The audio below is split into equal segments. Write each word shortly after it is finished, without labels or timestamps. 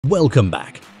Welcome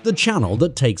back, the channel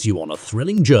that takes you on a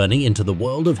thrilling journey into the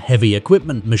world of heavy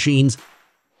equipment machines.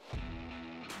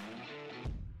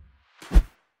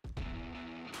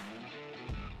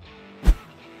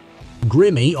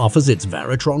 Grimmy offers its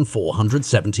Veritron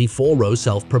 474-row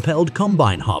self-propelled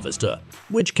combine harvester,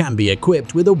 which can be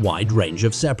equipped with a wide range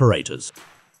of separators.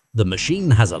 The machine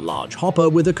has a large hopper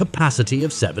with a capacity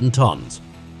of 7 tons.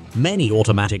 Many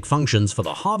automatic functions for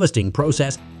the harvesting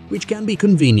process, which can be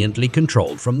conveniently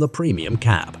controlled from the premium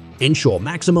cab, ensure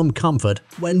maximum comfort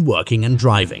when working and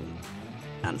driving.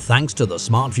 And thanks to the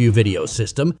SmartView video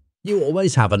system, you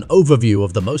always have an overview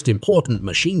of the most important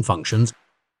machine functions.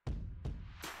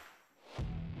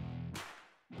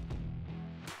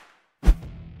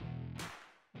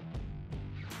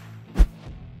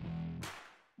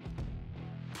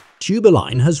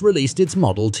 Tubeline has released its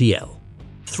Model TL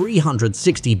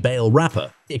 360 bale wrapper,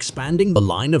 expanding the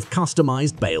line of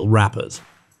customized bale wrappers.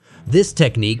 This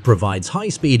technique provides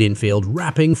high-speed infield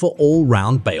wrapping for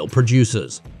all-round bale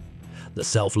producers. The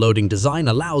self-loading design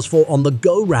allows for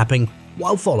on-the-go wrapping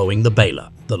while following the baler.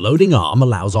 The loading arm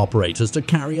allows operators to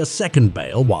carry a second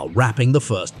bale while wrapping the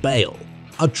first bale.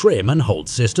 A trim and hold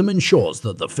system ensures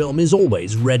that the film is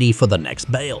always ready for the next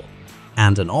bale.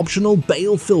 And an optional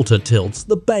bale filter tilts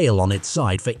the bale on its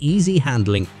side for easy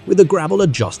handling with the gravel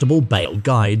adjustable bale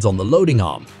guides on the loading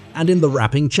arm and in the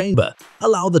wrapping chamber.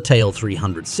 Allow the TL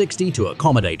 360 to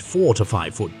accommodate 4 to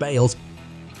 5 foot bales.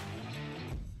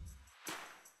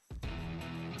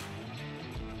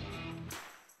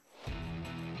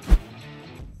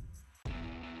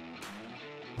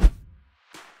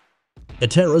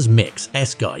 Itera's Mix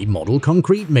S-Guy model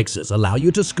concrete mixers allow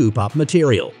you to scoop up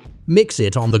material, mix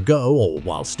it on the go or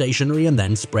while stationary, and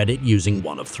then spread it using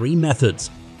one of 3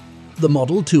 methods. The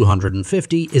Model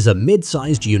 250 is a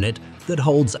mid-sized unit that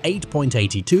holds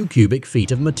 8.82 cubic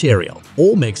feet of material.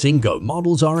 All Mixing Go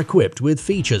models are equipped with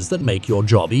features that make your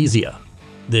job easier.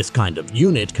 This kind of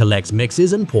unit collects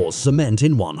mixes and pours cement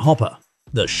in one hopper.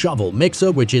 The shovel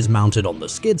mixer, which is mounted on the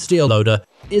skid steer loader,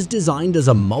 is designed as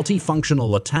a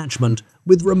multifunctional attachment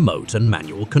with remote and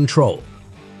manual control.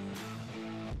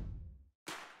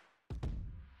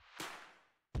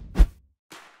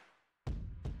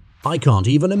 I can't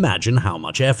even imagine how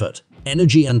much effort,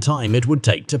 energy and time it would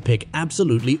take to pick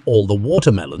absolutely all the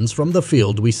watermelons from the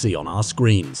field we see on our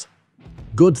screens.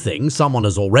 Good thing someone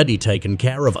has already taken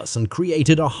care of us and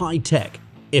created a high-tech,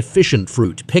 efficient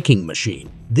fruit picking machine.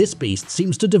 This beast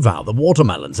seems to devour the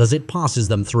watermelons as it passes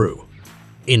them through.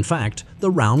 In fact,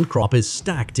 the round crop is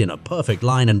stacked in a perfect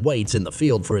line and waits in the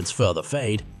field for its further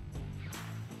fade.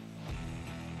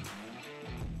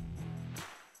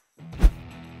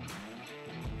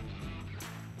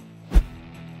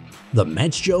 The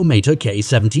Metzger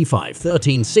K75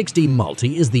 1360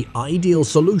 Multi is the ideal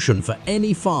solution for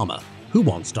any farmer who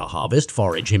wants to harvest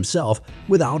forage himself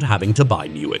without having to buy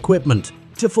new equipment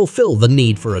to fulfill the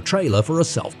need for a trailer for a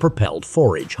self-propelled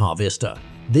forage harvester.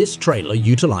 This trailer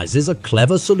utilizes a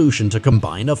clever solution to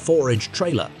combine a forage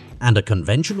trailer and a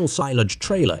conventional silage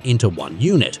trailer into one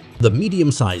unit. The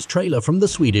medium-sized trailer from the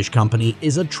Swedish company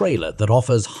is a trailer that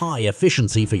offers high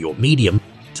efficiency for your medium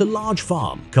to large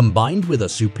farm, combined with a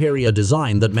superior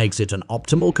design that makes it an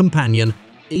optimal companion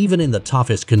even in the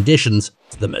toughest conditions.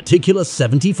 The Meticulous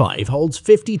 75 holds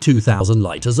 52,000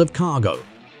 liters of cargo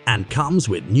and comes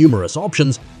with numerous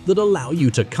options that allow you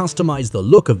to customize the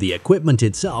look of the equipment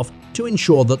itself to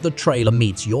ensure that the trailer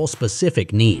meets your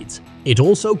specific needs. It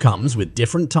also comes with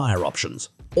different tire options,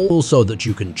 all so that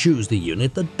you can choose the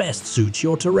unit that best suits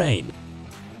your terrain.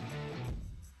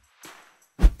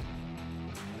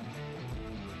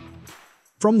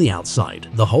 From the outside,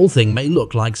 the whole thing may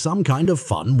look like some kind of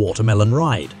fun watermelon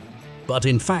ride. But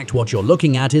in fact, what you're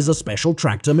looking at is a special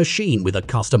tractor machine with a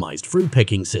customized fruit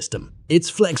picking system.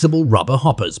 Its flexible rubber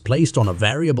hoppers placed on a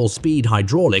variable speed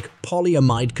hydraulic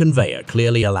polyamide conveyor,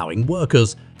 clearly allowing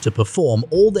workers to perform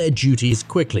all their duties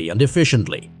quickly and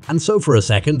efficiently. And so for a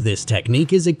second, this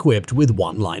technique is equipped with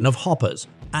one line of hoppers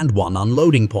and one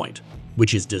unloading point,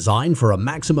 which is designed for a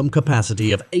maximum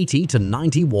capacity of 80 to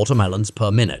 90 watermelons per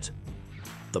minute.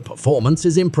 The performance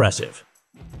is impressive.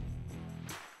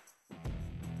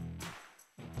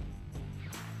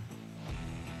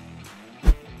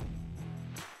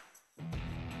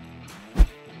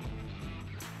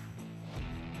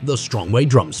 The Strongway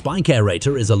Drum Spike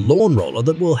Aerator is a lawn roller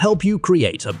that will help you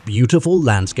create a beautiful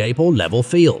landscape or level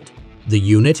field. The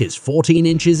unit is 14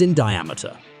 inches in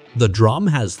diameter. The drum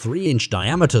has 3-inch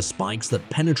diameter spikes that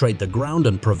penetrate the ground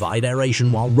and provide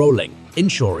aeration while rolling,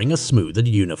 ensuring a smooth and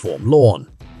uniform lawn.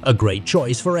 A great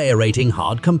choice for aerating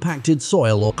hard compacted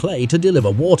soil or clay to deliver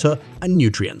water and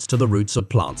nutrients to the roots of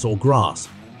plants or grass.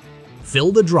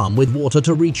 Fill the drum with water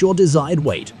to reach your desired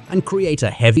weight and create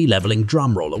a heavy leveling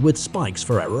drum roller with spikes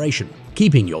for aeration,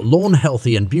 keeping your lawn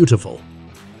healthy and beautiful.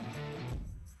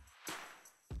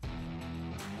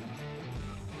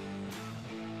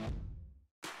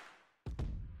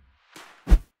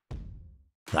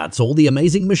 That's all the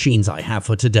amazing machines I have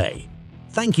for today.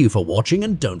 Thank you for watching,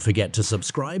 and don't forget to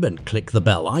subscribe and click the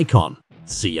bell icon.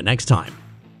 See you next time.